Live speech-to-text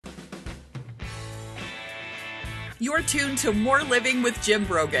You're tuned to More Living with Jim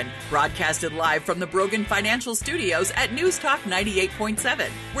Brogan, broadcasted live from the Brogan Financial Studios at News Talk 98.7,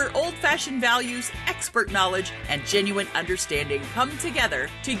 where old-fashioned values, expert knowledge, and genuine understanding come together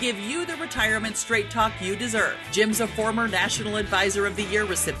to give you the retirement straight talk you deserve. Jim's a former National Advisor of the Year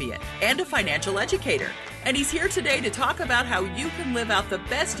recipient and a financial educator, and he's here today to talk about how you can live out the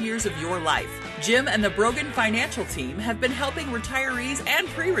best years of your life. Jim and the Brogan Financial team have been helping retirees and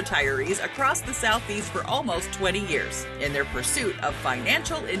pre-retirees across the Southeast for almost 20 years in their pursuit of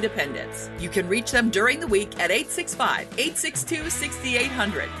financial independence. You can reach them during the week at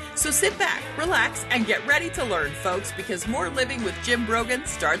 865-862-6800. So sit back, relax, and get ready to learn, folks, because More Living with Jim Brogan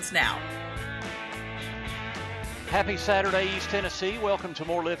starts now. Happy Saturday, East Tennessee. Welcome to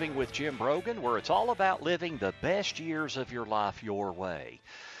More Living with Jim Brogan, where it's all about living the best years of your life your way.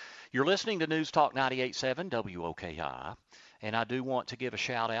 You're listening to News Talk 98.7 WOKI, and I do want to give a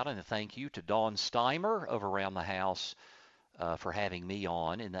shout out and a thank you to Dawn Steimer of Around the House for having me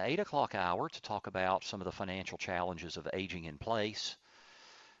on in the 8 o'clock hour to talk about some of the financial challenges of aging in place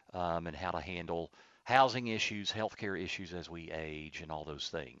and how to handle housing issues, healthcare issues as we age, and all those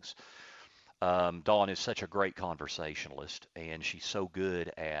things. Dawn is such a great conversationalist, and she's so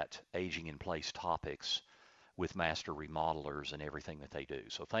good at aging in place topics with master remodelers and everything that they do.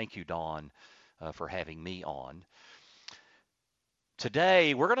 So thank you, Dawn, for having me on.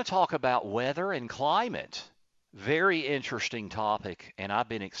 Today, we're going to talk about weather and climate. Very interesting topic, and I've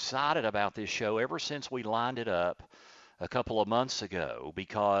been excited about this show ever since we lined it up a couple of months ago,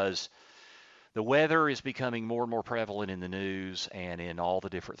 because the weather is becoming more and more prevalent in the news and in all the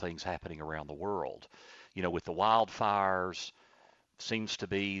different things happening around the world. You know, with the wildfires, seems to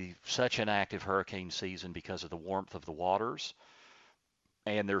be such an active hurricane season because of the warmth of the waters,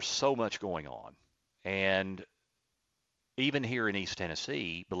 and there's so much going on. And even here in East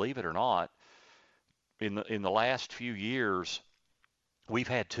Tennessee, believe it or not, in the last few years, we've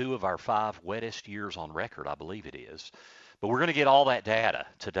had 2 of our 5 wettest years on record, I believe it is. But we're going to get all that data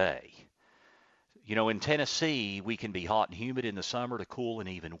today. You know, in Tennessee, we can be hot and humid in the summer to cool and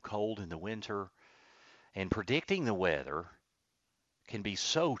even cold in the winter. And predicting the weather can be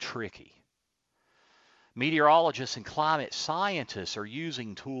so tricky. Meteorologists and climate scientists are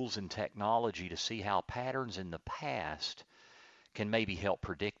using tools and technology to see how patterns in the past can maybe help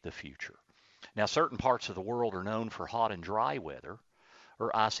predict the future. Now, certain parts of the world are known for hot and dry weather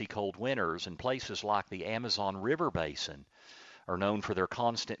or icy cold winters, and places like the Amazon River Basin are known for their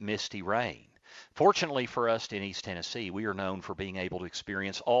constant misty rain. Fortunately for us in East Tennessee, we are known for being able to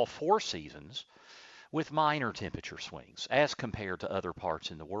experience all 4 seasons with minor temperature swings as compared to other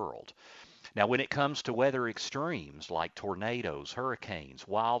parts in the world. Now, when it comes to weather extremes like tornadoes, hurricanes,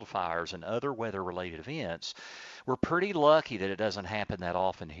 wildfires, and other weather-related events, we're pretty lucky that it doesn't happen that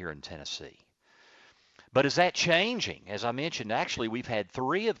often here in Tennessee. But is that changing? As I mentioned, actually, we've had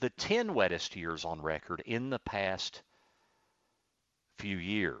 3 of the 10 wettest years on record in the past few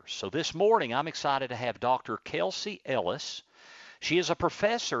years. So this morning, I'm excited to have Dr. Kelsey Ellis. She is a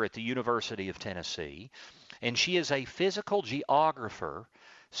professor at the University of Tennessee, and she is a physical geographer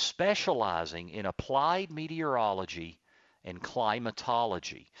specializing in applied meteorology and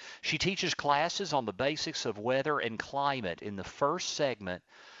climatology. She teaches classes on the basics of weather and climate in the first segment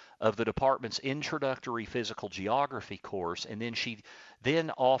of the department's introductory physical geography course, and then she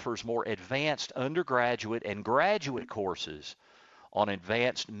offers more advanced undergraduate and graduate courses on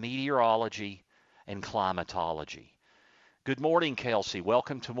advanced meteorology and climatology. Good morning, Kelsey.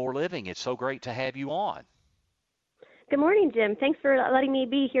 Welcome to More Living. It's so great to have you on. Good morning, Jim. Thanks for letting me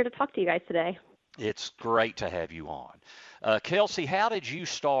be here to talk to you guys today. It's great to have you on. Kelsey, how did you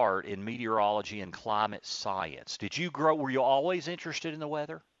start in meteorology and climate science? Were you always interested in the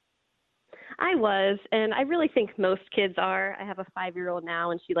weather? I was, and I really think most kids are. I have a 5-year-old now,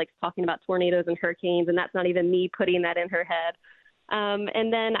 and she likes talking about tornadoes and hurricanes, and that's not even me putting that in her head.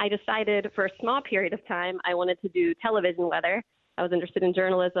 And then I decided for a small period of time I wanted to do television weather. I was interested in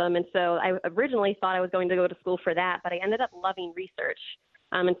journalism, and so I originally thought I was going to go to school for that, but I ended up loving research.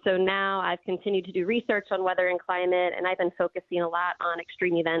 And so now I've continued to do research on weather and climate, and I've been focusing a lot on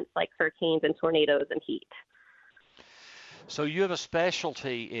extreme events like hurricanes and tornadoes and heat. So you have a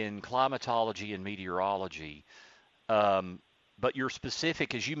specialty in climatology and meteorology, but your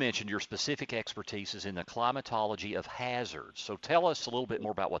specific, as you mentioned, your specific expertise is in the climatology of hazards. So tell us a little bit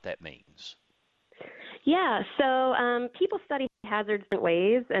more about what that means. Yeah, so people study hazards different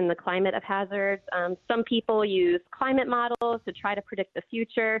ways and the climate of hazards. Some people use climate models to try to predict the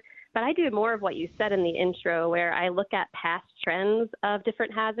future, but I do more of what you said in the intro, where I look at past trends of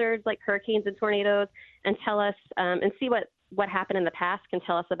different hazards like hurricanes and tornadoes and tell us and see what what happened in the past can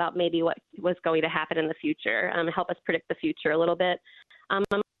tell us about maybe what was going to happen in the future, help us predict the future a little bit. I'm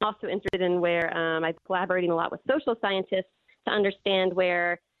also interested in where I'm collaborating a lot with social scientists to understand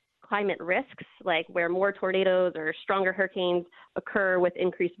where climate risks, like where more tornadoes or stronger hurricanes occur with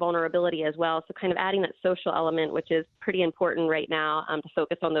increased vulnerability as well. So kind of adding that social element, which is pretty important right now, to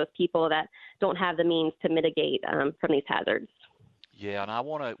focus on those people that don't have the means to mitigate from these hazards. Yeah, and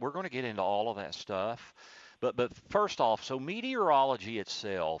we're going to get into all of that stuff. But first off, so meteorology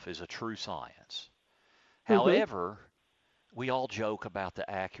itself is a true science. Mm-hmm. However, we all joke about the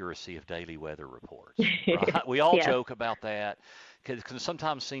accuracy of daily weather reports, right? We all Yes. joke about that because it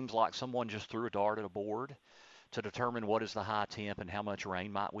sometimes seems like someone just threw a dart at a board to determine what is the high temp and how much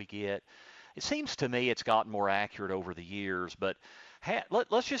rain might we get. It seems to me it's gotten more accurate over the years, but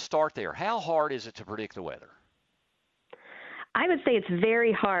let's just start there. How hard is it to predict the weather? I would say it's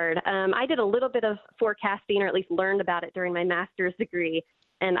very hard. I did a little bit of forecasting, or at least learned about it during my master's degree.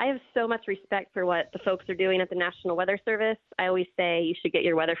 And I have so much respect for what the folks are doing at the National Weather Service. I always say you should get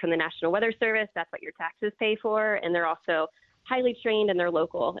your weather from the National Weather Service. That's what your taxes pay for. And they're also highly trained and they're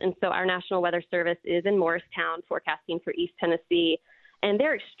local. And so our National Weather Service is in Morristown forecasting for East Tennessee. And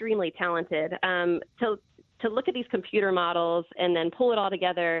they're extremely talented. To look at these computer models and then pull it all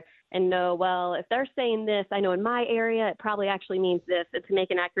together and know, well, if they're saying this, I know in my area it probably actually means this. And to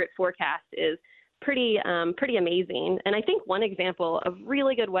make an accurate forecast is pretty amazing. And I think one example of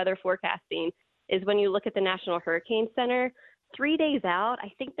really good weather forecasting is when you look at the National Hurricane Center. 3 days out,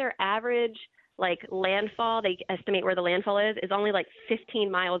 I think their average landfall, they estimate where the landfall is only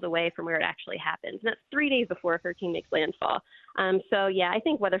 15 miles away from where it actually happens. And that's 3 days before a hurricane makes landfall. So yeah, I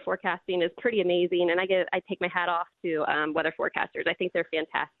think weather forecasting is pretty amazing, and I take my hat off to weather forecasters. I think they're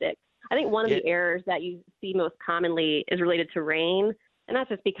fantastic. I think one of the errors that you see most commonly is related to rain, and that's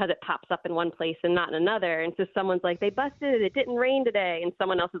just because it pops up in one place and not in another. And so someone's like, they busted, it didn't rain today, and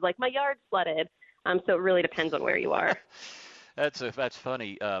someone else is like, my yard's flooded. So it really depends on where you are. That's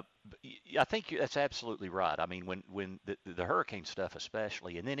funny. I think that's absolutely right. I mean, when the hurricane stuff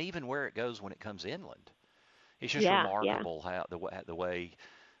especially, and then even where it goes when it comes inland, it's just remarkable how the way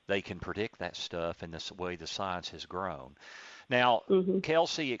they can predict that stuff and the way the science has grown. Now,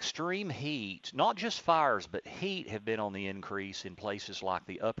 Kelsey, extreme heat, not just fires, but heat have been on the increase in places like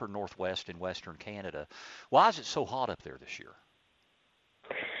the upper Northwest and Western Canada. Why is it so hot up there this year?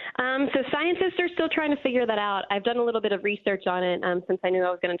 So scientists are still trying to figure that out. I've done a little bit of research on it since I knew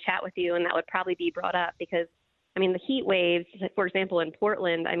I was going to chat with you, and that would probably be brought up because, I mean, the heat waves, for example, in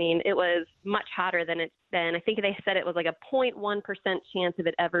Portland, I mean, it was much hotter than it's been. I think they said it was like a 0.1% chance of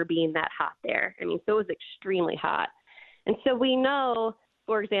it ever being that hot there. I mean, so it was extremely hot. And so we know,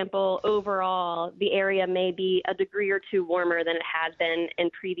 for example, overall, the area may be a degree or two warmer than it has been in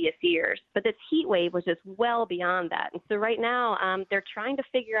previous years. But this heat wave was just well beyond that. And so right now, they're trying to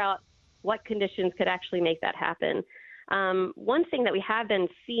figure out what conditions could actually make that happen. One thing that we have been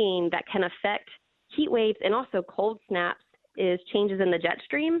seeing that can affect heat waves and also cold snaps is changes in the jet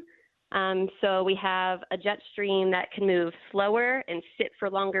stream. So we have a jet stream that can move slower and sit for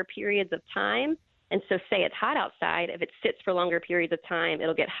longer periods of time. And so say it's hot outside, if it sits for longer periods of time,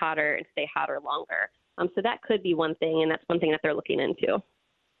 it'll get hotter and stay hotter longer. So that could be one thing, and that's one thing that they're looking into.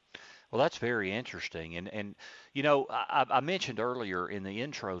 Well, that's very interesting. And you know, I mentioned earlier in the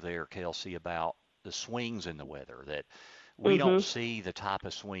intro there, Kelsey, about the swings in the weather, that we don't see the type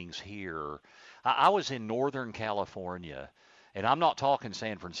of swings here. I was in Northern California, and I'm not talking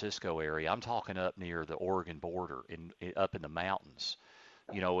San Francisco area. I'm talking up near the Oregon border, up in the mountains.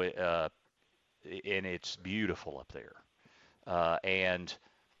 You know, and it's beautiful up there. And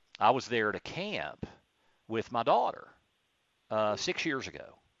I was there at a camp with my daughter 6 years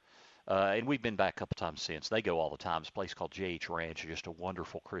ago. And we've been back a couple times since. They go all the time. It's a place called JH Ranch, just a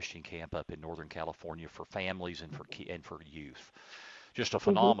wonderful Christian camp up in Northern California for families and for youth. Just a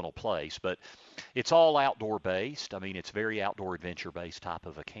phenomenal place. But it's all outdoor based. I mean, it's very outdoor adventure based type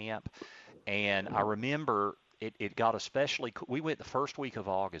of a camp. And I remember it got especially, we went the first week of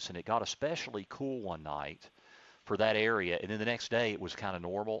August, and it got especially cool one night for that area. And then the next day it was kind of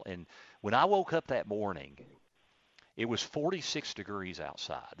normal. And when I woke up that morning, it was 46 degrees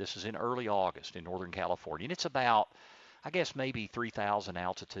outside. This is in early August in Northern California. And it's about, I guess, maybe 3,000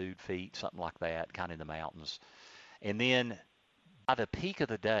 altitude feet, something like that, kind of in the mountains. And then by the peak of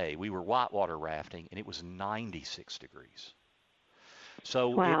the day, we were whitewater rafting, and it was 96 degrees. So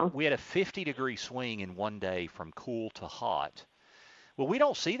wow. We had a 50-degree swing in one day from cool to hot. Well, we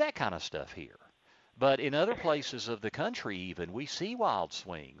don't see that kind of stuff here. But in other places of the country even, we see wild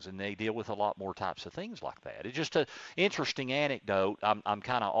swings, and they deal with a lot more types of things like that. It's just an interesting anecdote I'm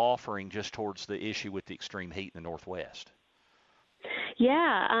kind of offering just towards the issue with the extreme heat in the Northwest.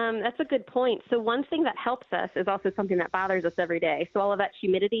 Yeah, that's a good point. So one thing that helps us is also something that bothers us every day. So all of that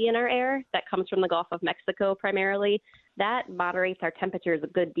humidity in our air that comes from the Gulf of Mexico primarily, that moderates our temperatures a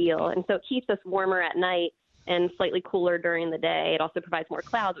good deal. And so it keeps us warmer at night and slightly cooler during the day. It also provides more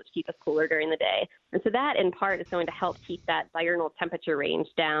clouds, which keep us cooler during the day. And so that, in part, is going to help keep that diurnal temperature range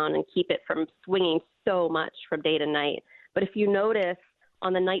down and keep it from swinging so much from day to night. But if you notice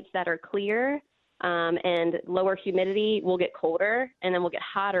on the nights that are clear, and lower humidity, we'll get colder, and then we'll get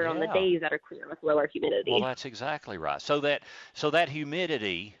hotter on the days that are clear with lower humidity. Well, that's exactly right. So that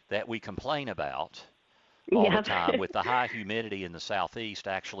humidity that we complain about all the time with the high humidity in the southeast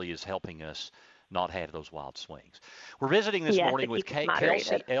actually is helping us not have those wild swings. We're visiting this morning with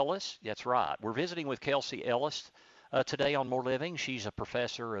Kelsey Ellis. That's right. We're visiting with Kelsey Ellis today on More Living. She's a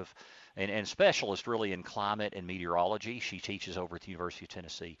professor of and specialist really in climate and meteorology. She teaches over at the University of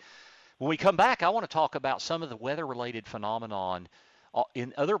Tennessee. When we come back, I want to talk about some of the weather-related phenomenon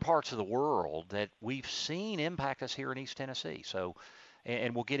in other parts of the world that we've seen impact us here in East Tennessee. So,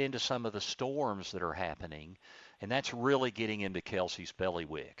 and we'll get into some of the storms that are happening, and that's really getting into Kelsey's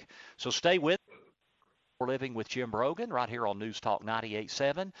bellywick. So stay with us. We're Living with Jim Brogan right here on News Talk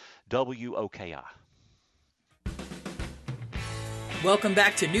 98.7 WOKI. Welcome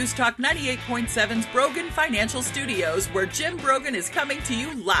back to News Talk 98.7's Brogan Financial Studios, where Jim Brogan is coming to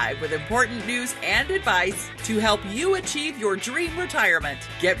you live with important news and advice to help you achieve your dream retirement.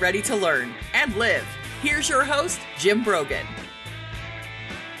 Get ready to learn and live. Here's your host, Jim Brogan.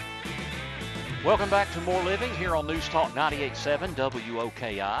 Welcome back to More Living here on News Talk 98.7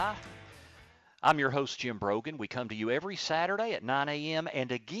 WOKI. I'm your host, Jim Brogan. We come to you every Saturday at 9 a.m.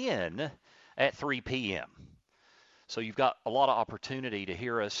 and again at 3 p.m. So you've got a lot of opportunity to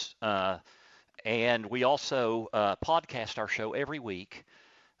hear us, and we also podcast our show every week.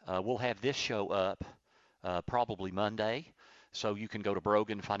 We'll have this show up probably Monday, so you can go to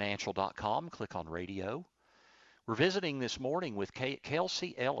broganfinancial.com, click on radio. We're visiting this morning with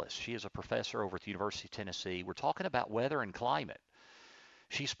Kelsey Ellis. She is a professor over at the University of Tennessee. We're talking about weather and climate.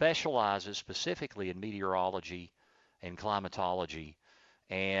 She specializes specifically in meteorology and climatology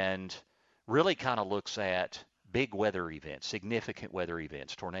and really kind of looks at big weather events, significant weather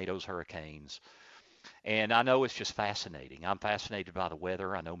events, tornadoes, hurricanes. And I know it's just fascinating. I'm fascinated by the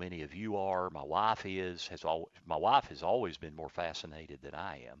weather. I know many of you are. My wife my wife has always been more fascinated than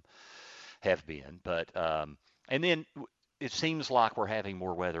I have been. But and then it seems like we're having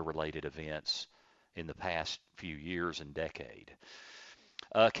more weather-related events in the past few years and decade.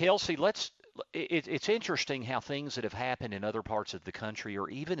 Kelsey, it's interesting how things that have happened in other parts of the country or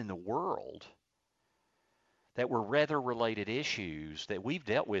even in the world that were weather-related issues that we've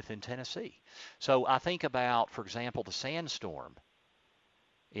dealt with in Tennessee. So I think about, for example, the sandstorm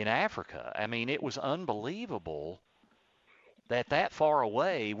in Africa. I mean, it was unbelievable that far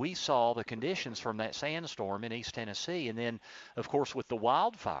away we saw the conditions from that sandstorm in East Tennessee. And then, of course, with the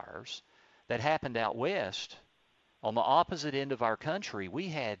wildfires that happened out west, on the opposite end of our country, we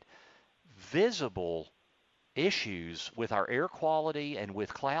had visible issues with our air quality and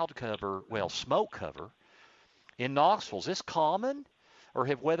with cloud cover, smoke cover, in Knoxville. Is this common, or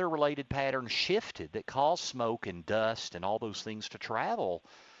have weather-related patterns shifted that cause smoke and dust and all those things to travel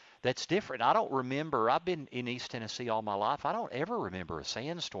that's different? I don't remember. I've been in East Tennessee all my life. I don't ever remember a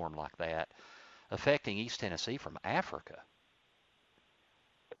sandstorm like that affecting East Tennessee from Africa.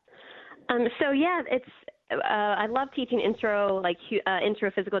 It's I love teaching intro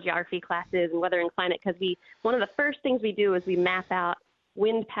physical geography classes and weather and climate because one of the first things we do is we map out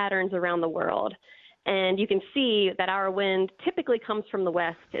wind patterns around the world. And you can see that our wind typically comes from the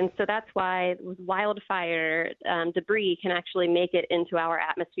west, and so that's why wildfire debris can actually make it into our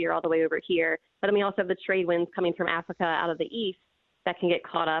atmosphere all the way over here. But then we also have the trade winds coming from Africa out of the east that can get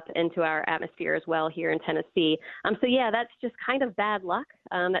caught up into our atmosphere as well here in Tennessee. That's just kind of bad luck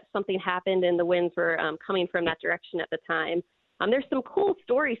that something happened and the winds were coming from that direction at the time. There's some cool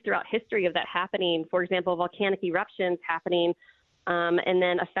stories throughout history of that happening. For example, volcanic eruptions happening and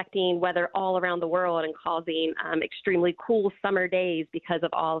then affecting weather all around the world and causing extremely cool summer days because of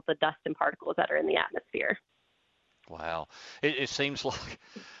all of the dust and particles that are in the atmosphere. Wow. It seems like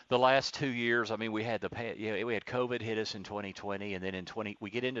the last 2 years, I mean, we had COVID hit us in 2020, and then we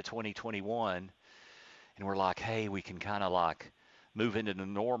get into 2021, and we're like, hey, we can kind of like move into the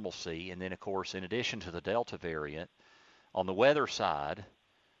normalcy. And then, of course, in addition to the Delta variant, on the weather side,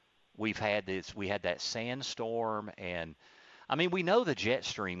 we had that sandstorm. And I mean, we know the jet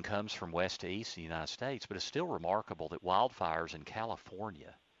stream comes from west to east in the United States, but it's still remarkable that wildfires in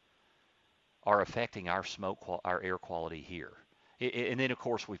California are affecting our air quality here. And then, of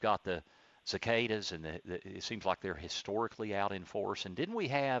course, we've got the cicadas, and it seems like they're historically out in force. And didn't we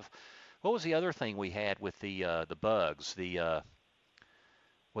have, what was the other thing we had with the bugs?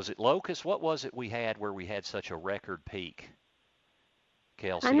 Was it locusts? What was it we had where we had such a record peak?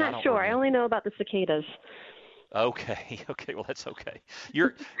 Kelsey, I'm I not don't sure. I remember. only know about the cicadas. Okay, okay, well that's okay.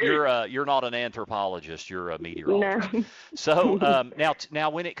 You're not an anthropologist. You're a meteorologist. No. So now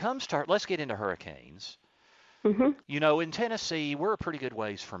when it comes to, let's get into hurricanes. Mhm. You know, in Tennessee, we're a pretty good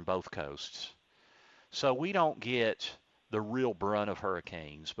ways from both coasts, so we don't get the real brunt of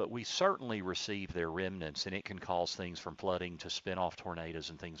hurricanes, but we certainly receive their remnants, and it can cause things from flooding to spin-off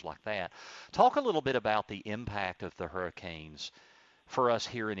tornadoes and things like that. Talk a little bit about the impact of the hurricanes for us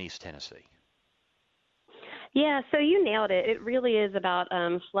here in East Tennessee. Yeah, so you nailed it. It really is about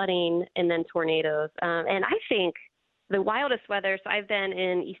flooding and then tornadoes. And I think the wildest weather, so I've been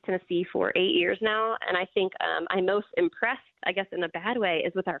in East Tennessee for 8 years now, and I think I'm most impressed, I guess in a bad way,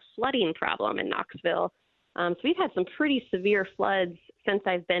 is with our flooding problem in Knoxville. So we've had some pretty severe floods since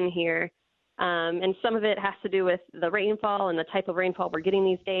I've been here. And some of it has to do with the rainfall and the type of rainfall we're getting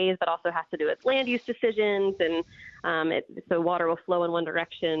these days, but also has to do with land use decisions. And so water will flow in one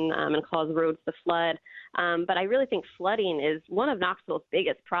direction and cause roads to flood. But I really think flooding is one of Knoxville's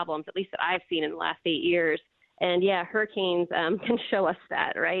biggest problems, at least that I've seen in the last 8 years. And yeah, hurricanes can show us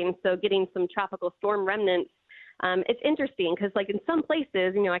that, right? And so getting some tropical storm remnants, it's interesting because like in some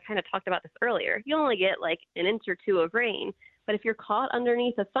places, I kind of talked about this earlier, you only get like an inch or two of rain. But if you're caught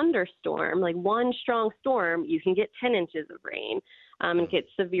underneath a thunderstorm, like one strong storm, you can get 10 inches of rain and get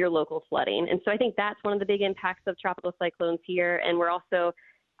severe local flooding. And so I think that's one of the big impacts of tropical cyclones here. And we're also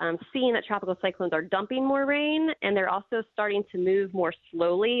seeing that tropical cyclones are dumping more rain, and they're also starting to move more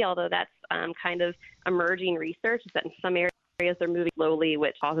slowly, although that's kind of emerging research is that in some areas they're moving slowly,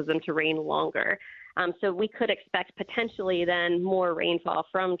 which causes them to rain longer. So we could expect potentially then more rainfall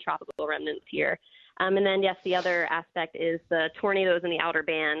from tropical remnants here. And then, yes, the other aspect is the tornadoes in the outer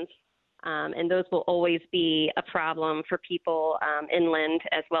bands, and those will always be a problem for people inland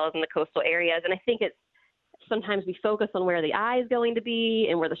as well as in the coastal areas. And I think it's sometimes we focus on where the eye is going to be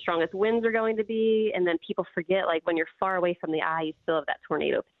and where the strongest winds are going to be, and then people forget, like, when you're far away from the eye, you still have that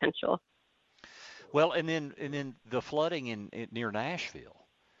tornado potential. Well, and then the flooding near Nashville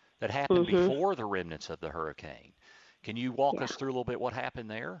that happened before the remnants of the hurricane. Can you walk us through a little bit what happened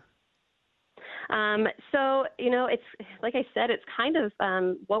there? So, it's like I said, it's kind of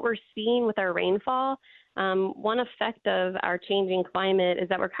what we're seeing with our rainfall. One effect of our changing climate is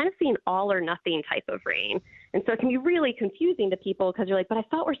that we're kind of seeing all or nothing type of rain. And so it can be really confusing to people because you're like, but I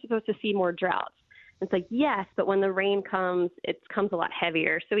thought we're supposed to see more droughts. It's like, yes, but when the rain comes, it comes a lot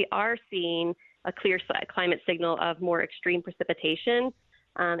heavier. So we are seeing a clear climate signal of more extreme precipitation.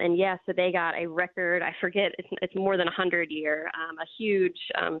 And yes, so they got a record, I forget, it's more than 100-year, a huge,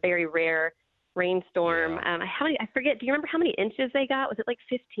 very rare rainstorm. Yeah. I forget, do you remember how many inches they got? Was it like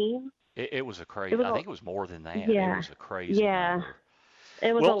 15? It was a crazy, I think it was more than that. Yeah. It was a crazy number.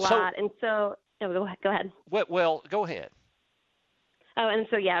 It was a lot. And so, go ahead. Well, go ahead. Oh, and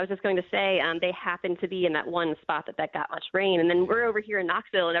so, I was just going to say they happened to be in that one spot that got much rain. And then we're over here in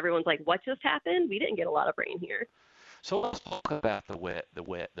Knoxville, and everyone's like, what just happened? We didn't get a lot of rain here. So let's talk about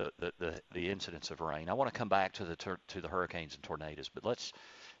the incidence of rain. I want to come back to the hurricanes and tornadoes, but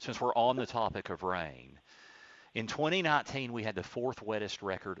since we're on the topic of rain, in 2019 we had the fourth wettest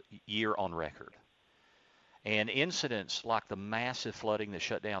year on record. And incidents like the massive flooding that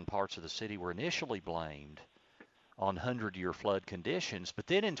shut down parts of the city were initially blamed on 100-year flood conditions, but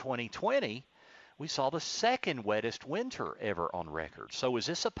then in 2020 we saw the second wettest winter ever on record. So is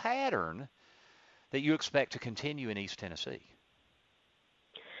this a pattern that you expect to continue in East Tennessee?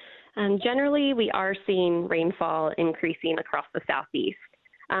 Generally, we are seeing rainfall increasing across the southeast.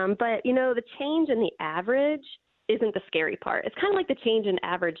 But, the change in the average isn't the scary part. It's kind of like the change in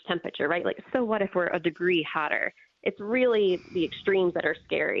average temperature, right? Like, so what if we're a degree hotter? It's really the extremes that are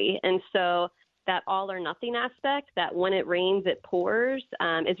scary. And so that all or nothing aspect, that when it rains, it pours,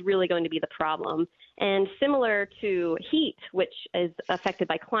 is really going to be the problem. And similar to heat, which is affected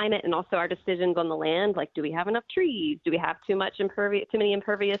by climate and also our decisions on the land, like do we have enough trees? Do we have too many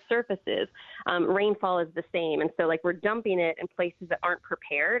impervious surfaces? Rainfall is the same. And so like we're dumping it in places that aren't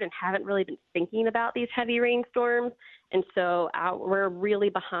prepared and haven't really been thinking about these heavy rainstorms. And so we're really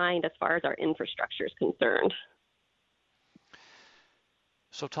behind as far as our infrastructure is concerned.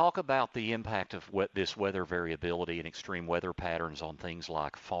 So talk about the impact of this weather variability and extreme weather patterns on things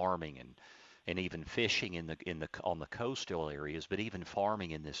like farming and even fishing on the coastal areas, but even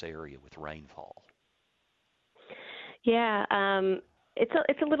farming in this area with rainfall. Yeah,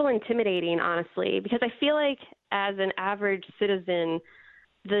 it's a little intimidating, honestly, because I feel like as an average citizen,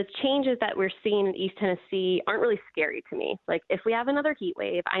 the changes that we're seeing in East Tennessee aren't really scary to me. Like, if we have another heat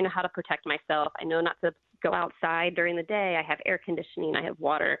wave, I know how to protect myself. I know not to go outside during the day. I have air conditioning. I have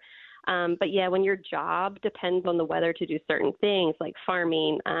water. But yeah, when your job depends on the weather to do certain things like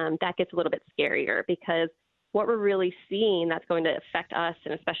farming, that gets a little bit scarier, because what we're really seeing that's going to affect us,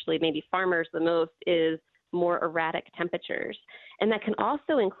 and especially maybe farmers the most, is more erratic temperatures. And that can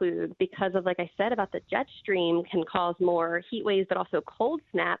also include, because of, like I said, about the jet stream can cause more heat waves, but also cold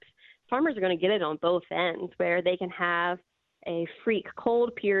snaps. Farmers are going to get it on both ends, where they can have a freak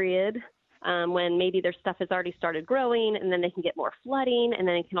cold period when maybe their stuff has already started growing, and then they can get more flooding, and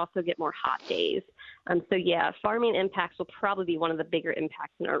then it can also get more hot days. So yeah, farming impacts will probably be one of the bigger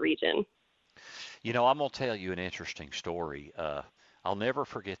impacts in our region. You know, I'm going to tell you an interesting story. I'll never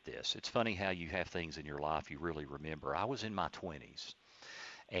forget this. It's funny how you have things in your life you really remember. I was in my 20s,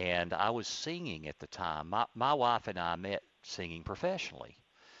 and I was singing at the time. My wife and I met singing professionally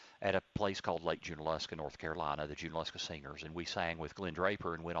at a place called Lake Junaluska, North Carolina, the Junaluska Singers, and we sang with Glenn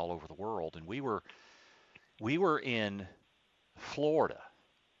Draper and went all over the world. And we were in Florida,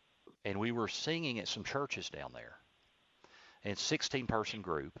 and we were singing at some churches down there, and 16-person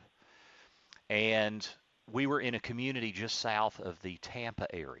group, and we were in a community just south of the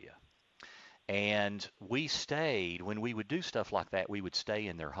Tampa area. And we stayed, when we would do stuff like that, we would stay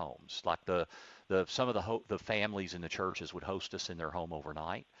in their homes. Like some of the families in the churches would host us in their home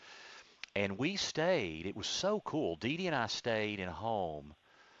overnight. And we stayed, it was so cool. Dee Dee and I stayed in a home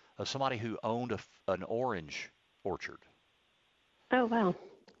of somebody who owned an orange orchard. Oh, wow.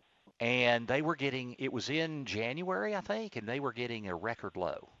 And it was in January, I think, and they were getting a record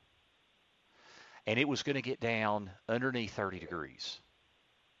low. And it was going to get down underneath 30 degrees.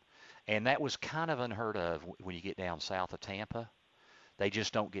 And that was kind of unheard of when you get down south of Tampa. They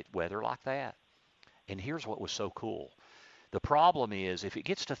just don't get weather like that. And here's what was so cool. The problem is, if it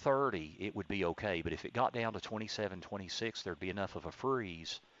gets to 30, it would be okay. But if it got down to 27, 26, there'd be enough of a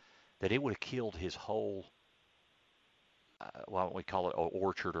freeze that it would have killed his whole, why don't we call it an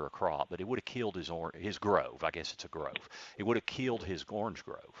orchard or a crop, but it would have killed his grove. I guess it's a grove. It would have killed his orange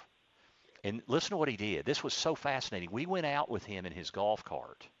grove. And listen to what he did. This was so fascinating. We went out with him in his golf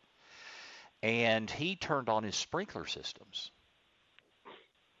cart, and he turned on his sprinkler systems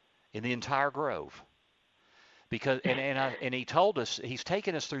in the entire grove. And he told us he's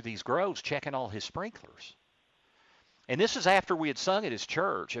taken us through these groves checking all his sprinklers. And this is after we had sung at his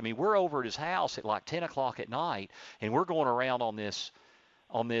church. I mean, we're over at his house at like 10 o'clock at night, and we're going around on this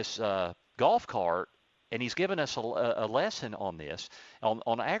golf cart, and he's given us a lesson on this,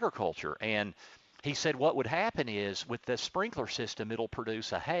 on agriculture. And he said what would happen is, with the sprinkler system, it'll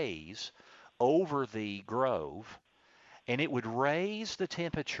produce a haze over the grove, and it would raise the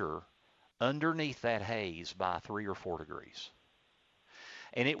temperature underneath that haze by 3 or 4 degrees.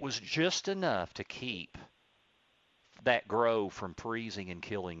 And it was just enough to keep that grove from freezing and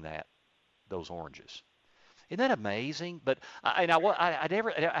killing those oranges. Isn't that amazing? But I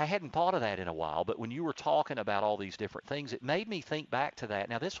hadn't thought of that in a while. But when you were talking about all these different things, it made me think back to that.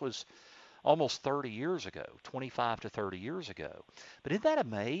 Now, this was almost 30 years ago, 25 to 30 years ago. But isn't that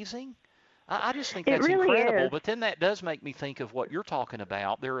amazing? I just think that's really incredible. is. But then that does make me think of what you're talking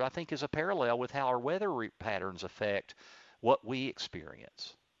about. There, I think, is a parallel with how our weather patterns affect what we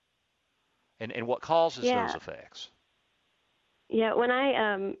experience and what causes those effects. Yeah, when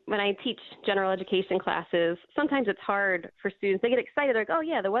I teach general education classes, sometimes it's hard for students. They get excited. They're like, oh,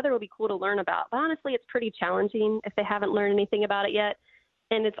 yeah, the weather will be cool to learn about. But honestly, it's pretty challenging if they haven't learned anything about it yet.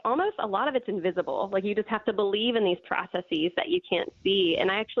 And it's almost, a lot of it's invisible. Like, you just have to believe in these processes that you can't see. And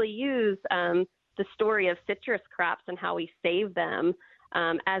I actually use the story of citrus crops and how we save them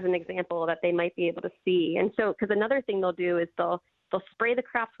as an example that they might be able to see. And so, because another thing they'll do is they'll spray the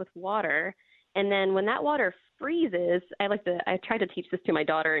crops with water. And then when that water freezes, I tried to teach this to my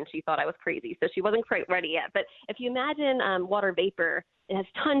daughter, and she thought I was crazy, so she wasn't quite ready yet. But if you imagine water vapor, it has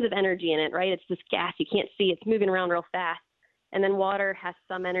tons of energy in it, right? It's this gas you can't see. It's moving around real fast. And then water has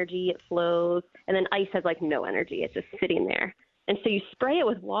some energy. It flows. And then ice has like no energy. It's just sitting there. And so you spray it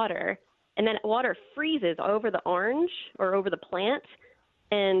with water, and then water freezes over the orange or over the plant.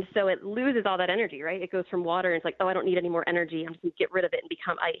 And so it loses all that energy, right? It goes from water, and it's like, oh, I don't need any more energy. I'm just going to get rid of it and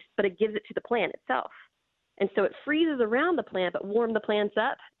become ice. But it gives it to the plant itself. And so it freezes around the plant, but warm the plants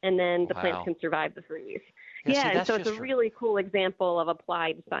up, and then the plants can survive the freeze. And so it's a really cool example of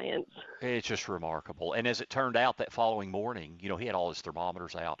applied science. It's just remarkable. And as it turned out, that following morning, he had all his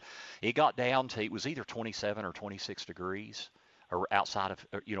thermometers out. It got down to, it was either 27 or 26 degrees or outside of,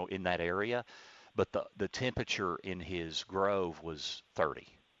 in that area. But the temperature in his grove was 30.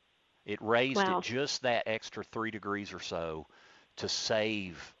 It raised it just that extra 3 degrees or so to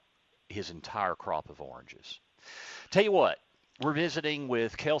save his entire crop of oranges. Tell you what, we're visiting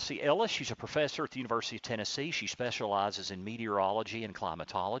with Kelsey Ellis. She's a professor at the University of Tennessee. She specializes in meteorology and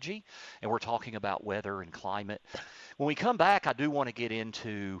climatology, and we're talking about weather and climate. When we come back, I do want to get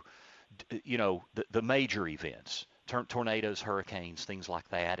into, the major events, tornadoes, hurricanes, things like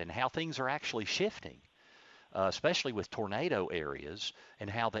that, and how things are actually shifting, especially with tornado areas, and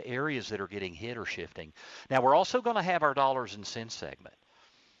how the areas that are getting hit are shifting. Now, we're also going to have our dollars and cents segment.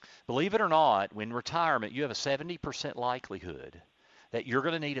 Believe it or not, when retirement, you have a 70% likelihood that you're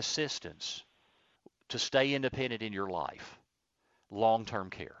going to need assistance to stay independent in your life, long-term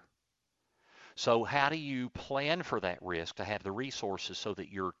care. So how do you plan for that risk to have the resources so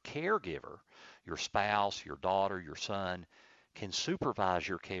that your caregiver, your spouse, your daughter, your son, can supervise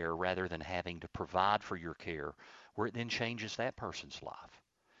your care rather than having to provide for your care, where it then changes that person's life?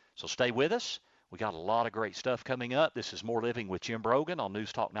 So stay with us. We got a lot of great stuff coming up. This is More Living with Jim Brogan on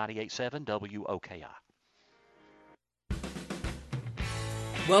News Talk 98.7 WOKI.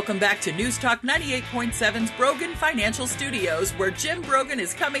 Welcome back to News Talk 98.7's Brogan Financial Studios, where Jim Brogan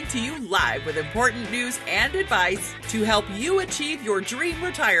is coming to you live with important news and advice to help you achieve your dream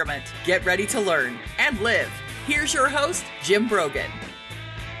retirement. Get ready to learn and live. Here's your host, Jim Brogan.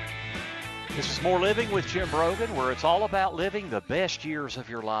 This is More Living with Jim Brogan, where it's all about living the best years of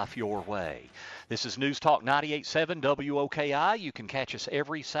your life your way. This is News Talk 98.7 WOKI. You can catch us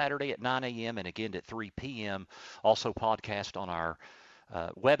every Saturday at 9 a.m. and again at 3 p.m. Also podcast on our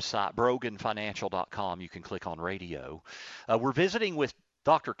website, broganfinancial.com. You can click on radio. We're visiting with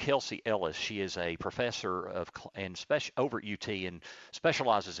Dr. Kelsey Ellis. She is a professor over at UT and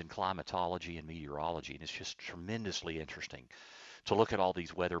specializes in climatology and meteorology, and it's just tremendously interesting to look at all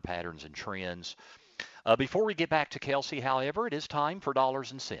these weather patterns and trends. Before we get back to Kelsey, however, it is time for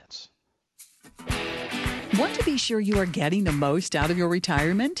dollars and cents. Want to be sure you are getting the most out of your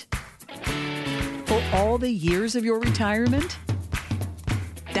retirement? For all the years of your retirement?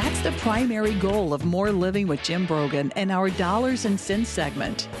 That's the primary goal of More Living with Jim Brogan and our Dollars and Cents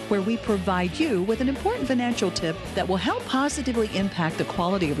segment, where we provide you with an important financial tip that will help positively impact the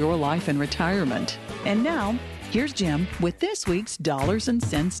quality of your life in retirement. And now, here's Jim with this week's Dollars and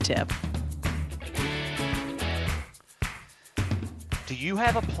Cents tip. Do you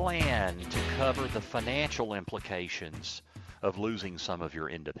have a plan to cover the financial implications of losing some of your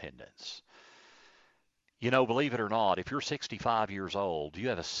independence? Believe it or not, if you're 65 years old, you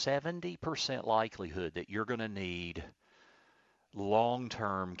have a 70% likelihood that you're going to need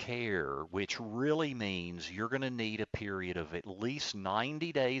long-term care, which really means you're going to need a period of at least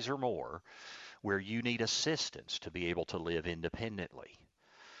 90 days or more where you need assistance to be able to live independently.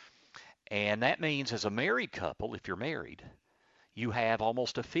 And that means as a married couple, if you're married, you have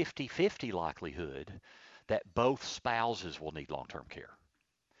almost a 50-50 likelihood that both spouses will need long-term care.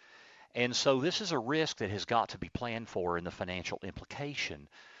 And so this is a risk that has got to be planned for in the financial implication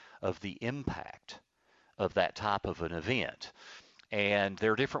of the impact of that type of an event. And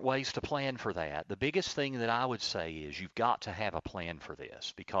there are different ways to plan for that. The biggest thing that I would say is you've got to have a plan for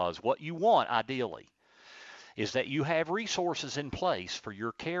this, because what you want ideally is that you have resources in place for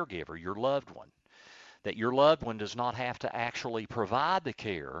your caregiver, your loved one, that your loved one does not have to actually provide the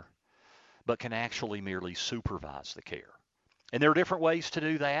care, but can actually merely supervise the care. And there are different ways to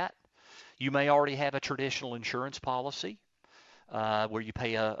do that. You may already have a traditional insurance policy where you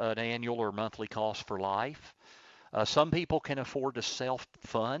pay an annual or monthly cost for life. Some people can afford to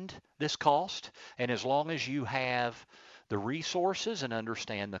self-fund this cost, and as long as you have the resources and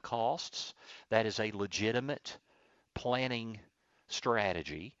understand the costs, that is a legitimate planning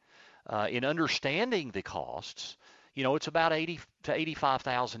strategy. In understanding the costs, it's about $80,000 to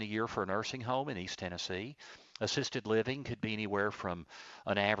 $85,000 a year for a nursing home in East Tennessee. Assisted living could be anywhere from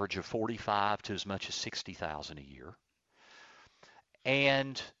an average of $45,000 to as much as $60,000 a year.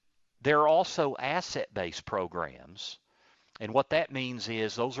 And there are also asset-based programs, and what that means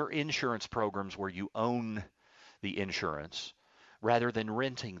is those are insurance programs where you own the insurance rather than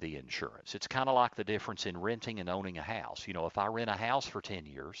renting the insurance. It's kind of like the difference in renting and owning a house. If I rent a house for 10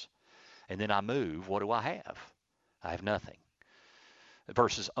 years and then I move, what do I have? I have nothing.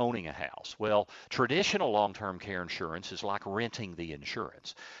 Versus owning a house. Well, traditional long-term care insurance is like renting the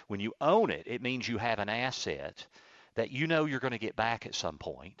insurance. When you own it, it means you have an asset that you're going to get back at some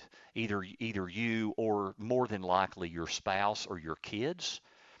point, either you or more than likely your spouse or your kids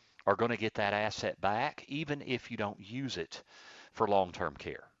are going to get that asset back, even if you don't use it for long-term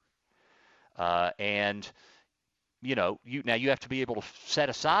care. You have to be able to set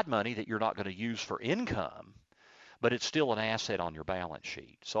aside money that you're not going to use for income, but it's still an asset on your balance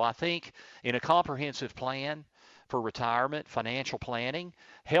sheet. So I think in a comprehensive plan for retirement, financial planning,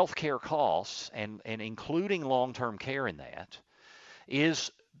 healthcare costs, and including long-term care in that is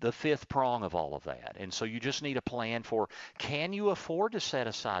the fifth prong of all of that. And so you just need a plan for, can you afford to set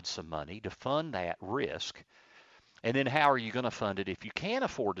aside some money to fund that risk? And then how are you going to fund it? If you can't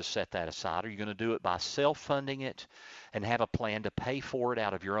afford to set that aside, are you going to do it by self-funding it and have a plan to pay for it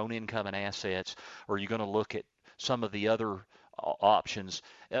out of your own income and assets? Or are you going to look at some of the other options?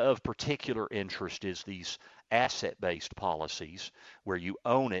 Of particular interest is these asset-based policies where you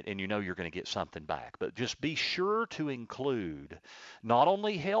own it and you know you're going to get something back. But just be sure to include not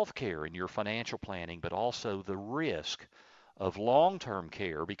only health care in your financial planning, but also the risk of long-term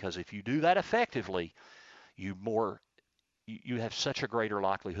care, because if you do that effectively, you have such a greater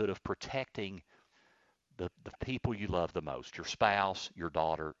likelihood of protecting the people you love the most, your spouse, your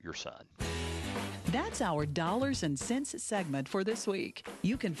daughter, your son. That's our Dollars and Cents segment for this week.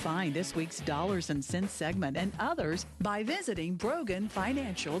 You can find this week's Dollars and Cents segment and others by visiting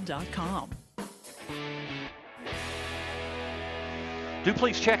BroganFinancial.com. Do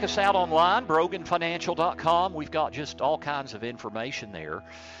please check us out online, BroganFinancial.com. We've got just all kinds of information there.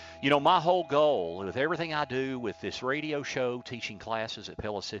 You know, my whole goal with everything I do with this radio show, teaching classes at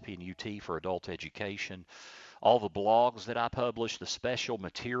Pellissippi and UT for adult education, all the blogs that I publish, the special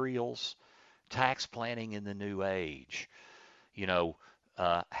materials, tax planning in the new age, you know,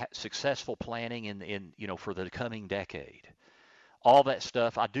 successful planning in for the coming decade, all that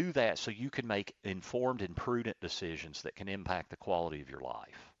stuff. I do that so you can make informed and prudent decisions that can impact the quality of your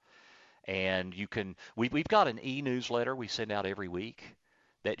life. And we've got an e-newsletter we send out every week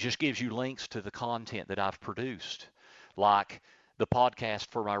that just gives you links to the content that I've produced, like the podcast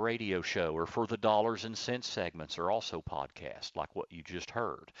for my radio show, or for the Dollars and Cents segments are also podcasts, like what you just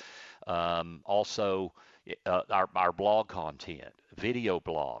heard. Also, our blog content, video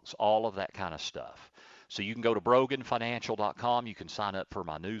blogs, all of that kind of stuff. So you can go to BroganFinancial.com. You can sign up for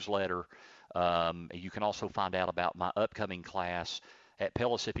my newsletter. You can also find out about my upcoming class at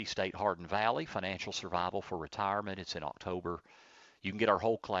Pellissippi State Hardin Valley, Financial Survival for Retirement. It's in October. You can get our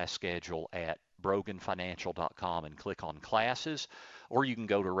whole class schedule at BroganFinancial.com and click on classes, or you can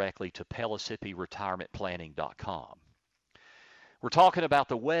go directly to PellissippiRetirementPlanning.com. We're talking about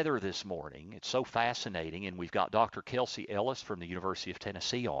the weather this morning. It's so fascinating, and we've got Dr. Kelsey Ellis from the University of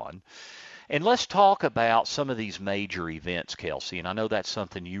Tennessee on. And let's talk about some of these major events, Kelsey, and I know that's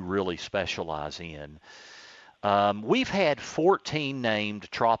something you really specialize in. We've had 14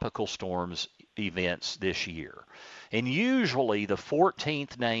 named tropical storms events this year. And usually the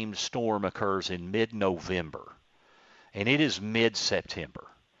 14th named storm occurs in mid-November, and it is mid-September.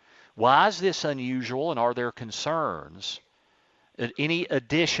 Why is this unusual, and are there concerns, any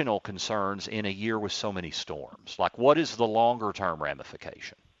additional concerns in a year with so many storms? Like, what is the longer-term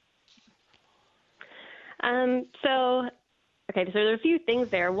ramification? So there are a few things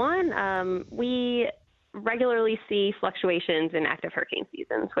there. One, we regularly see fluctuations in active hurricane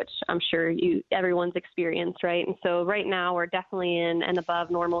seasons, which I'm sure everyone's experienced, right? And so right now we're definitely in an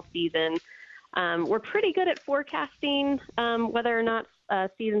above normal season. We're pretty good at forecasting whether or not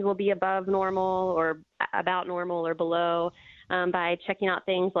seasons will be above normal or about normal or below by checking out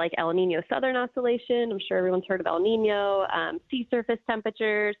things like El Nino Southern Oscillation. I'm sure everyone's heard of El Nino, sea surface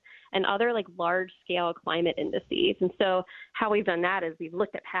temperatures, and other like large-scale climate indices. And so how we've done that is we've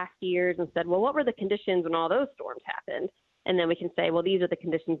looked at past years and said, well, what were the conditions when all those storms happened? And then we can say, well, these are the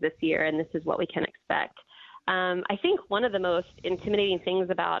conditions this year, and this is what we can expect. I think one of the most intimidating things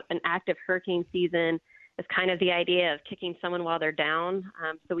about an active hurricane season is kind of the idea of kicking someone while they're down.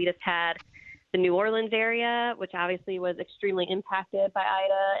 So we just had the New Orleans area, which obviously was extremely impacted by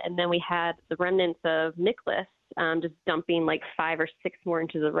Ida, and then we had the remnants of Nicholas just dumping like 5 or 6 more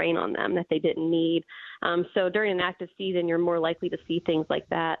inches of rain on them that they didn't need. So during an active season, you're more likely to see things like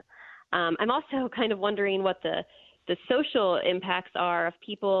that. I'm also kind of wondering what the social impacts are of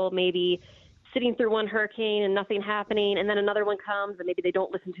people maybe sitting through one hurricane and nothing happening, and then another one comes and maybe they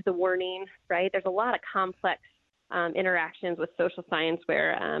don't listen to the warning, right? There's a lot of complex interactions with social science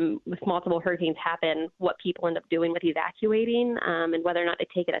where with multiple hurricanes happen, what people end up doing with evacuating and whether or not they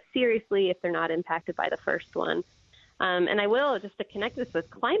take it as seriously if they're not impacted by the first one. And I will, just to connect this with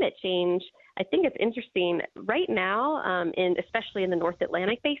climate change, I think it's interesting right now, especially in the North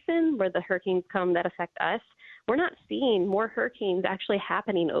Atlantic basin where the hurricanes come that affect us, we're not seeing more hurricanes actually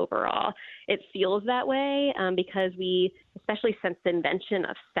happening overall. It feels that way because we, especially since the invention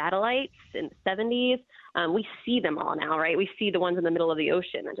of satellites in the 70s, we see them all now, right? We see the ones in the middle of the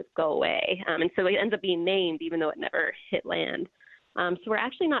ocean that just go away. And so it ends up being named even though it never hit land. So we're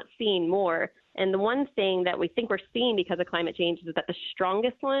actually not seeing more. And the one thing that we think we're seeing because of climate change is that the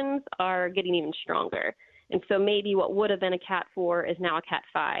strongest ones are getting even stronger. And so maybe what would have been a Cat 4 is now a Cat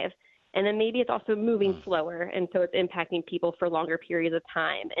 5. And then maybe it's also moving slower, and so it's impacting people for longer periods of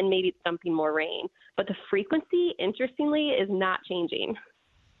time, and maybe it's dumping more rain. But the frequency, interestingly, is not changing.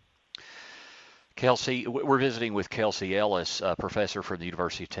 Kelsey, we're visiting with Kelsey Ellis, a professor from the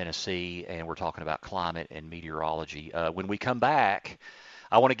University of Tennessee, and we're talking about climate and meteorology. When we come back,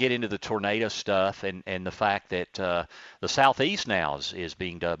 I want to get into the tornado stuff and the fact that the Southeast now is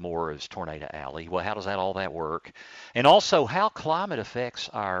being dubbed more as Tornado Alley. Well, how does all that work? And also how climate affects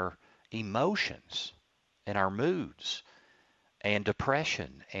our emotions and our moods and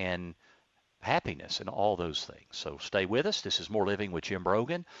depression and happiness and all those things. So stay with us. This is More Living with Jim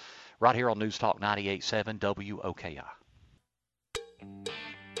Brogan right here on News Talk 98.7 WOKI.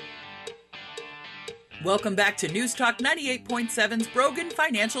 Welcome back to News Talk 98.7's Brogan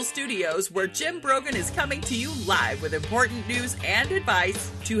Financial Studios, where Jim Brogan is coming to you live with important news and advice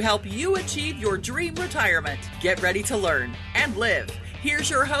to help you achieve your dream retirement. Get ready to learn and live.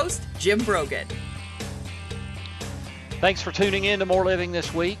 Here's your host, Jim Brogan. Thanks for tuning in to More Living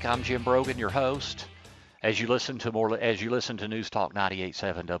this week. I'm Jim Brogan, your host. As you listen to News Talk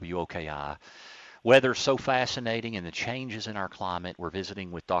 98.7 WOKI, weather's so fascinating and the changes in our climate. We're visiting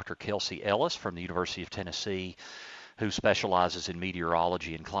with Dr. Kelsey Ellis from the University of Tennessee, who specializes in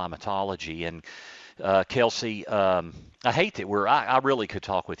meteorology and climatology. And Kelsey, I hate that I really could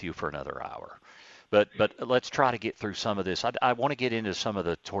talk with you for another hour. But let's try to get through some of this. I want to get into some of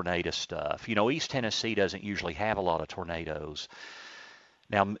the tornado stuff. You know, East Tennessee doesn't usually have a lot of tornadoes.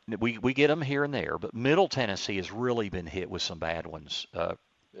 Now, we get them here and there, but Middle Tennessee has really been hit with some bad ones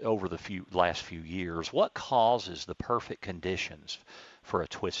over the last few years. What causes the perfect conditions for a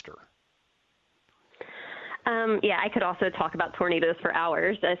twister? Yeah, I could also talk about tornadoes for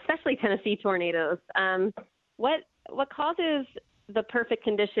hours, especially Tennessee tornadoes. What causes the perfect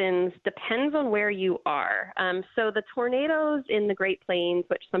conditions depends on where you are. So the tornadoes in the Great Plains,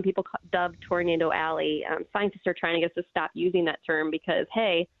 which some people dub Tornado Alley, scientists are trying to get us to stop using that term because,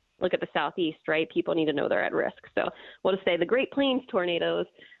 hey, look at the Southeast, right? People need to know they're at risk. So we'll just say the Great Plains tornadoes,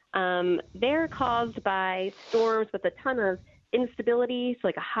 they're caused by storms with a ton of instability, so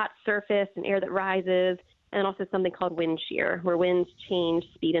like a hot surface and air that rises, and also something called wind shear, where winds change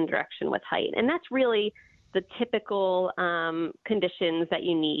speed and direction with height. And that's really the typical conditions that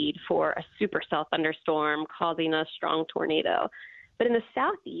you need for a supercell thunderstorm causing a strong tornado. But in the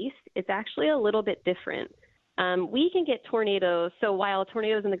Southeast, it's actually a little bit different. We can get tornadoes. So while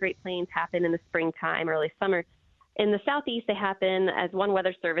tornadoes in the Great Plains happen in the springtime, early summer, in the Southeast, they happen, as one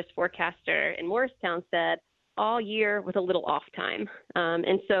Weather Service forecaster in Morristown said, all year with a little off time.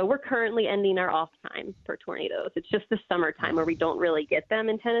 And so we're currently ending our off time for tornadoes. It's just the summertime where we don't really get them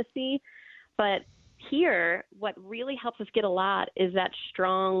in Tennessee. But here, what really helps us get a lot is that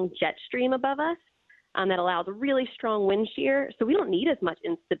strong jet stream above us that allows a really strong wind shear. So we don't need as much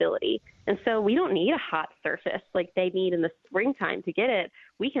instability. And so we don't need a hot surface like they need in the springtime to get it.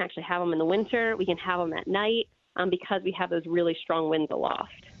 We can actually have them in the winter. We can have them at night because we have those really strong winds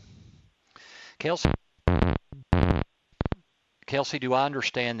aloft. Kelsey, do I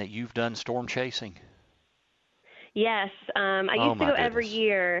understand that you've done storm chasing? Yes, I used to go every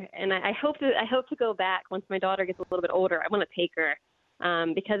year, and I hope to go back once my daughter gets a little bit older. I want to take her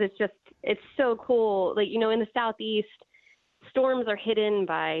because it's so cool. Like, you know, in the Southeast, storms are hidden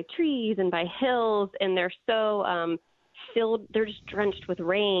by trees and by hills, and they're so filled. They're just drenched with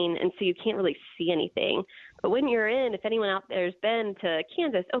rain, and so you can't really see anything. But when you're if anyone out there has been to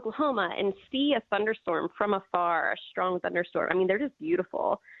Kansas, Oklahoma, and see a thunderstorm from afar, a strong thunderstorm, I mean, they're just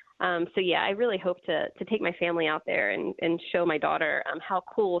beautiful. So, yeah, I really hope to take my family out there and show my daughter how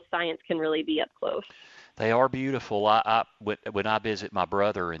cool science can really be up close. They are beautiful. When I visit my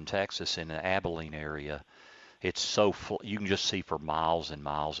brother in Texas in the Abilene area, it's so full. You can just see for miles and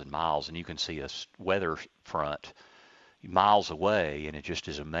miles and miles, and you can see a weather front miles away, and it just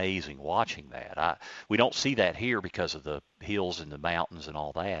is amazing watching that. We don't see that here because of the hills and the mountains and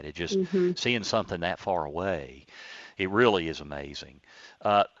all that. It just seeing something that far away. It really is amazing.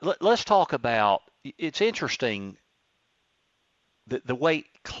 Let's talk about, it's interesting the way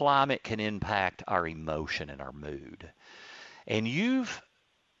climate can impact our emotion and our mood. And you've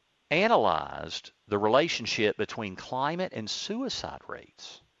analyzed the relationship between climate and suicide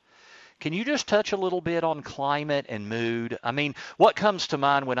rates. Can you just touch a little bit on climate and mood? I mean, what comes to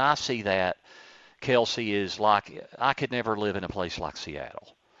mind when I see that, Kelsey, is like I could never live in a place like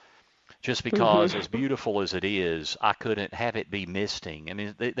Seattle. Just because as beautiful as it is, I couldn't have it be misting. I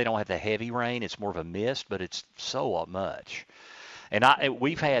mean, they don't have the heavy rain. It's more of a mist, but it's so much. And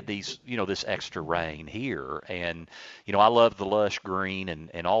we've had these, you know, this extra rain here. And, you know, I love the lush green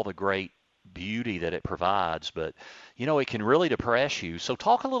and all the great beauty that it provides, but it can really depress you. So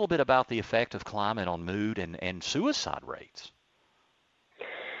talk a little bit about the effect of climate on mood and suicide rates.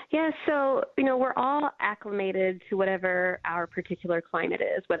 Yeah, so, we're all acclimated to whatever our particular climate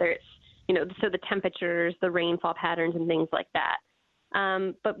is, whether it's, so the temperatures, the rainfall patterns, and things like that.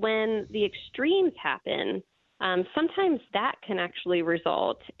 But when the extremes happen, sometimes that can actually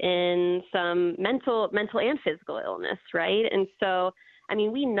result in some mental and physical illness, right? And so,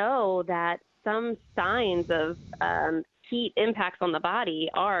 we know that some signs of heat impacts on the body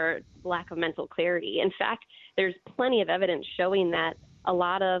are lack of mental clarity. In fact, there's plenty of evidence showing that a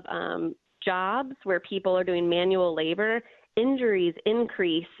lot of jobs where people are doing manual labor, injuries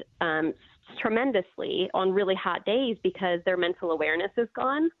increase tremendously on really hot days because their mental awareness is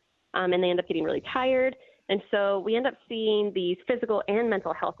gone, and they end up getting really tired. And so we end up seeing these physical and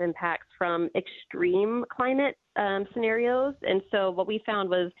mental health impacts from extreme climate scenarios. And so what we found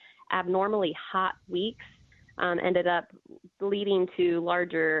was abnormally hot weeks ended up leading to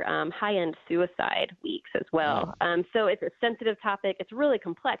larger high-end suicide weeks as well. So it's a sensitive topic. It's really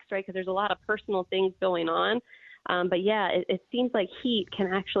complex, right, because there's a lot of personal things going on. But yeah, it seems like heat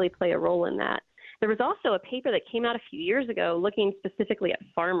can actually play a role in that. There was also a paper that came out a few years ago looking specifically at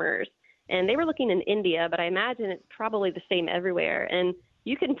farmers. And they were looking in India, but I imagine it's probably the same everywhere. And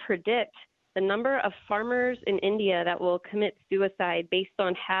you can predict the number of farmers in India that will commit suicide based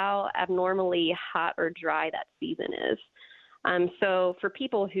on how abnormally hot or dry that season is. So for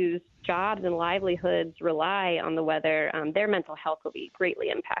people whose jobs and livelihoods rely on the weather, their mental health will be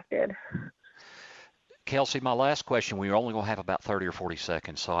greatly impacted. Kelsey, my last question, we're only going to have about 30 or 40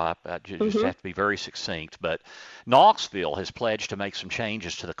 seconds, so I just have to be very succinct. But Knoxville has pledged to make some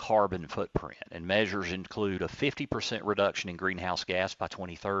changes to the carbon footprint, and measures include a 50% reduction in greenhouse gas by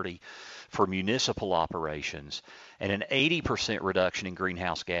 2030 for municipal operations and an 80% reduction in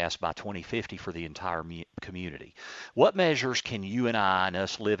greenhouse gas by 2050 for the entire community. What measures can you and I and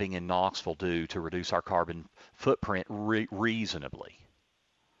us living in Knoxville do to reduce our carbon footprint reasonably?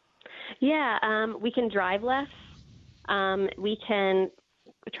 Yeah, we can drive less. We can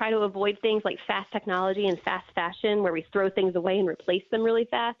try to avoid things like fast technology and fast fashion where we throw things away and replace them really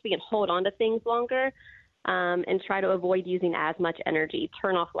fast. We can hold on to things longer and try to avoid using as much energy,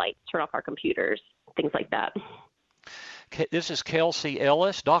 turn off lights, turn off our computers, things like that. This is Kelsey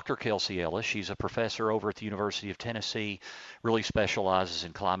Ellis, Dr. Kelsey Ellis. She's a professor over at the University of Tennessee, really specializes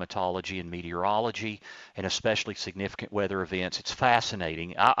in climatology and meteorology and especially significant weather events. It's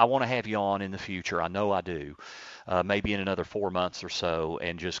fascinating. I want to have you on in the future. I know I do. Maybe in another 4 months or so,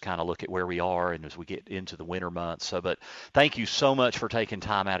 and just kind of look at where we are and as we get into the winter months. But thank you so much for taking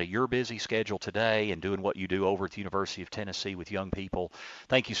time out of your busy schedule today and doing what you do over at the University of Tennessee with young people.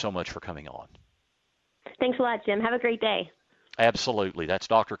 Thank you so much for coming on. Thanks a lot, Jim. Have a great day. Absolutely. That's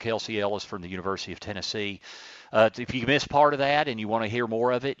Dr. Kelsey Ellis from the University of Tennessee. If you missed part of that and you want to hear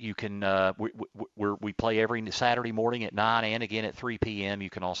more of it, you can. We play every Saturday morning at 9 and again at 3 p.m. You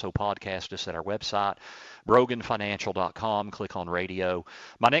can also podcast us at our website, broganfinancial.com. Click on radio.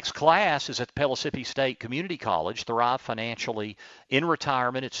 My next class is at Pellissippi State Community College, Thrive Financially in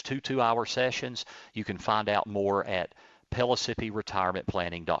Retirement. It's 2 2-hour sessions. You can find out more at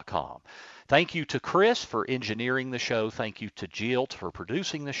PellissippiRetirementPlanning.com. Thank you to Chris for engineering the show. Thank you to Jill for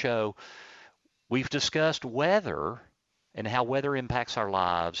producing the show. We've discussed weather and how weather impacts our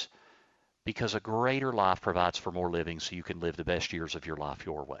lives because a greater life provides for more living so you can live the best years of your life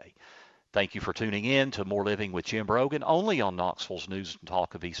your way. Thank you for tuning in to More Living with Jim Brogan, only on Knoxville's News and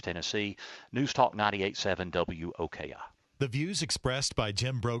Talk of East Tennessee, News Talk 98.7 WOKI. The views expressed by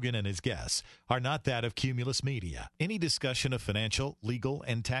Jim Brogan and his guests are not that of Cumulus Media. Any discussion of financial, legal,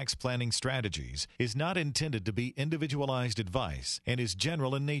 and tax planning strategies is not intended to be individualized advice and is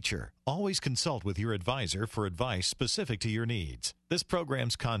general in nature. Always consult with your advisor for advice specific to your needs. This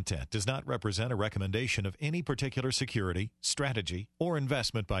program's content does not represent a recommendation of any particular security, strategy, or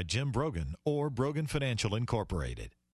investment by Jim Brogan or Brogan Financial Incorporated.